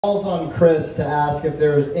Calls on Chris to ask if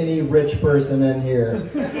there was any rich person in here.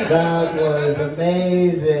 That was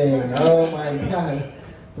amazing. Oh my God. It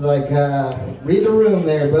was like, read the room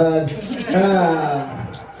there, bud.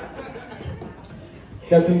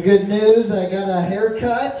 Got some good news. I got a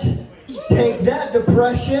haircut. Take that,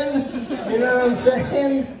 depression. You know what I'm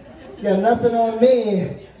saying? Got nothing on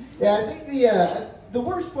me. Yeah, I think the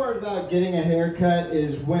worst part about getting a haircut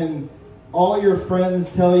is when all your friends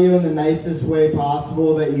tell you in the nicest way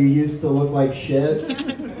possible that you used to look like shit.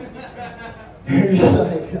 You're just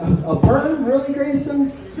like, a perm? Really,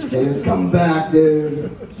 Grayson? Hey, it's coming back,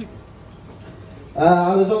 dude.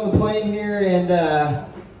 I was on the plane here and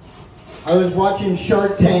I was watching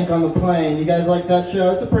Shark Tank on the plane. You guys like that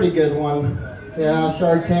show? It's a pretty good one. Yeah,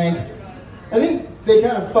 Shark Tank. I think they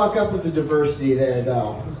kind of fuck up with the diversity there,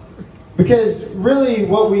 though. Because really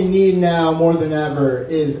what we need now more than ever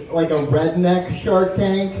is like a redneck Shark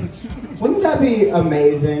Tank. Wouldn't that be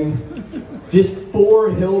amazing? Just 4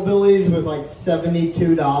 hillbillies with like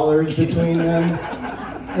 $72 between them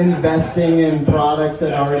investing in products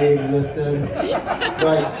that already existed.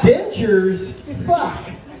 Like dentures,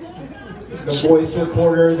 fuck. The voice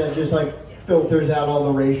recorder that just like filters out all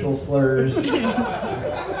the racial slurs.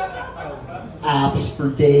 Apps for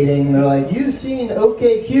dating. They're like, you've seen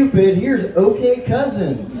OkCupid, here's OK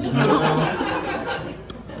Cousins. You know?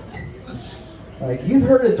 Like, you've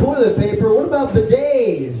heard of toilet paper, what about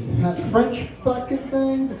bidets? That French fucking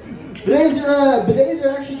thing? Bidets are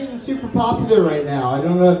actually getting super popular right now. I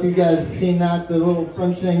don't know if you guys have seen that, the little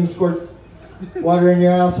French thing squirts water in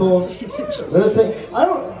your asshole. Those things,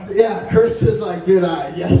 yeah, Chris is like, dude,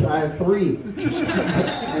 yes, I have 3.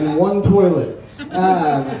 And 1 toilet.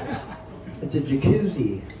 It's a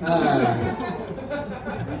jacuzzi.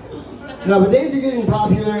 No, bidets are getting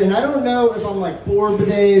popular, and I don't know if I'm like for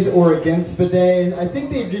bidets or against bidets. I think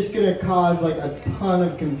they're just gonna cause like a ton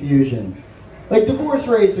of confusion. Like divorce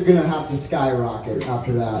rates are gonna have to skyrocket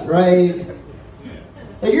after that, right?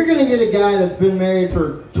 Like you're gonna get a guy that's been married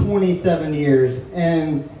for 27 years,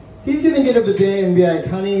 and he's gonna get a bidet and be like,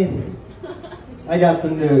 honey, I got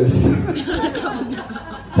some news.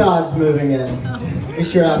 Todd's moving in.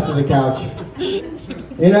 Get your ass to the couch.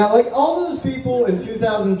 You know, like all those people in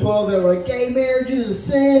 2012 that were like, gay marriage is a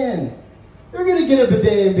sin. They're gonna get a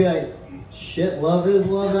bidet and be like, shit, love is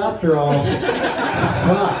love after all.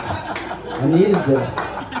 Fuck, I needed this.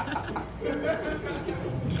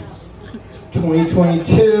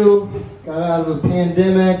 2022, got out of a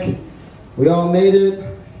pandemic. We all made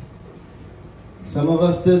it. Some of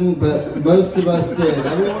us didn't, but most of us did.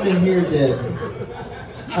 Everyone in here did.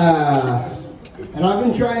 And I've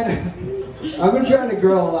been trying to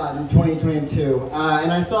grow a lot in 2022.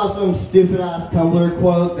 And I saw some stupid ass Tumblr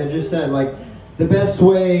quote that just said like, the best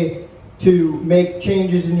way to make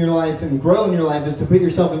changes in your life and grow in your life is to put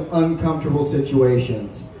yourself in uncomfortable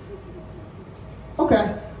situations.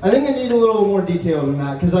 Okay, I think I need a little more detail than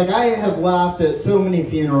that, because like I have laughed at so many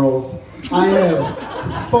funerals. I have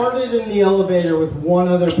farted in the elevator with one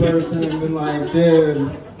other person and been like,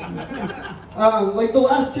 dude. Like the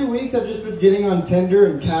last 2 weeks, I've just been getting on Tinder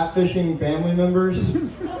and catfishing family members.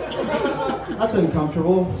 That's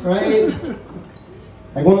uncomfortable, right?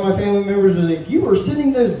 Like one of my family members was like, you were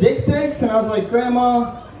sending those dick pics? And I was like,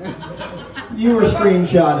 Grandma, you were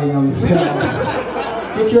screenshotting them, so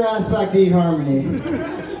get your ass back to eHarmony.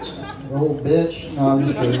 Old bitch. No, I'm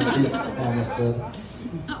just kidding. She's almost dead.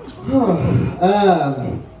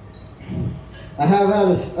 I have had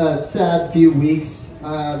a sad few weeks,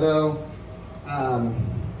 though.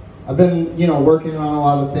 I've been, working on a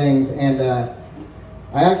lot of things, and I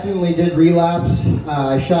accidentally did relapse.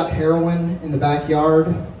 I shot heroin in the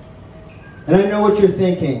backyard. And I know what you're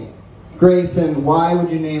thinking. Grayson, why would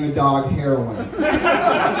you name a dog Heroin? But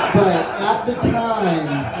at the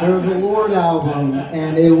time, there was a Lorde album,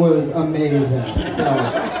 and it was amazing. So,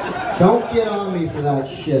 don't get on me for that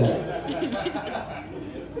shit.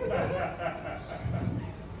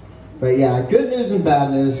 But yeah, good news and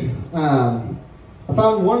bad news. I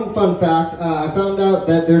found one fun fact. I found out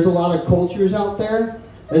that there's a lot of cultures out there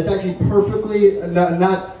that it's actually perfectly,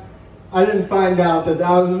 I didn't find out that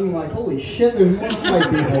I was like, holy shit, there's more white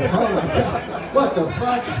people. Oh my God, what the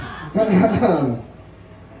fuck?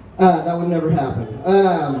 That would never happen.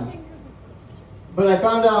 But I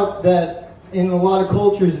found out that in a lot of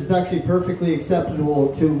cultures, it's actually perfectly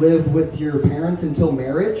acceptable to live with your parents until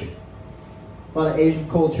marriage. A lot of Asian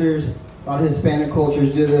cultures, a lot of Hispanic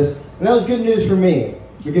cultures do this. And that was good news for me,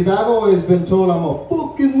 because I've always been told I'm a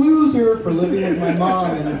fucking loser for living with my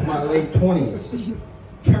mom in my late 20s.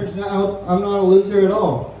 Turns out I'm not a loser at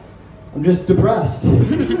all. I'm just depressed.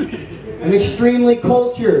 I'm extremely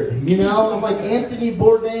cultured, you know? I'm like Anthony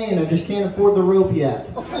Bourdain, I just can't afford the rope yet.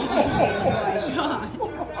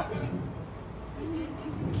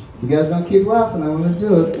 You guys don't keep laughing, I want to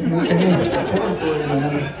do it.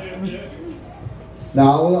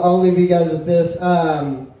 Now, I'll leave you guys with this.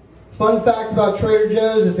 Fun fact about Trader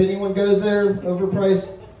Joe's, if anyone goes there, overpriced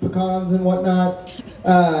pecans and whatnot.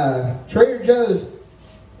 Trader Joe's,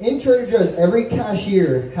 in Trader Joe's, every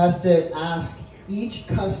cashier has to ask each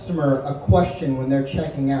customer a question when they're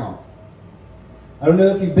checking out. I don't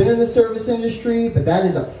know if you've been in the service industry, but that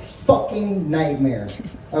is a fucking nightmare,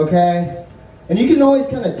 okay? And you can always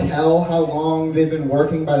kind of tell how long they've been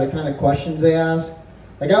working by the kind of questions they ask.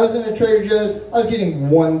 Like I was in a Trader Joe's, I was getting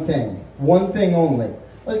one thing only.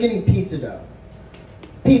 I was getting pizza dough.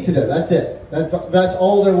 Pizza dough, that's it. That's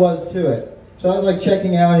all there was to it. So I was like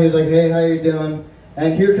checking out, and he was like, hey, how you doing?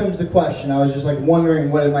 And here comes the question. I was just like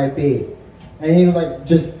wondering what it might be. And he like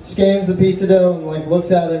just scans the pizza dough and like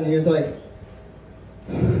looks at it, and he was like,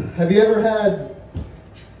 have you ever had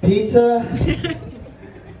pizza?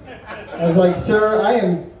 I was like, sir, I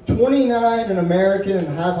am 29, an American, and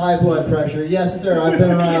have high blood pressure. Yes, sir, I've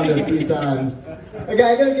been around it a few times. Okay,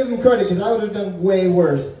 I gotta give him credit, because I would have done way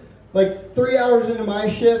worse. Like, 3 hours into my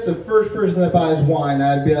shift, the first person that buys wine,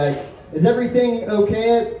 I'd be like, is everything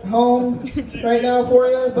okay at home right now for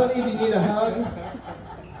you, buddy? Do you need a hug?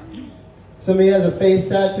 Somebody has a face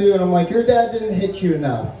tattoo, and I'm like, your dad didn't hit you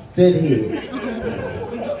enough, did he?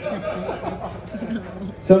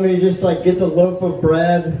 Somebody just like gets a loaf of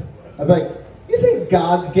bread. I'm like, you think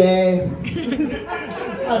God's gay?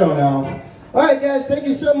 I don't know. All right, guys, thank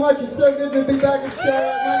you so much. It's so good to be back at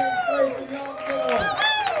Charlotte. My name's Tracy. Y'all go.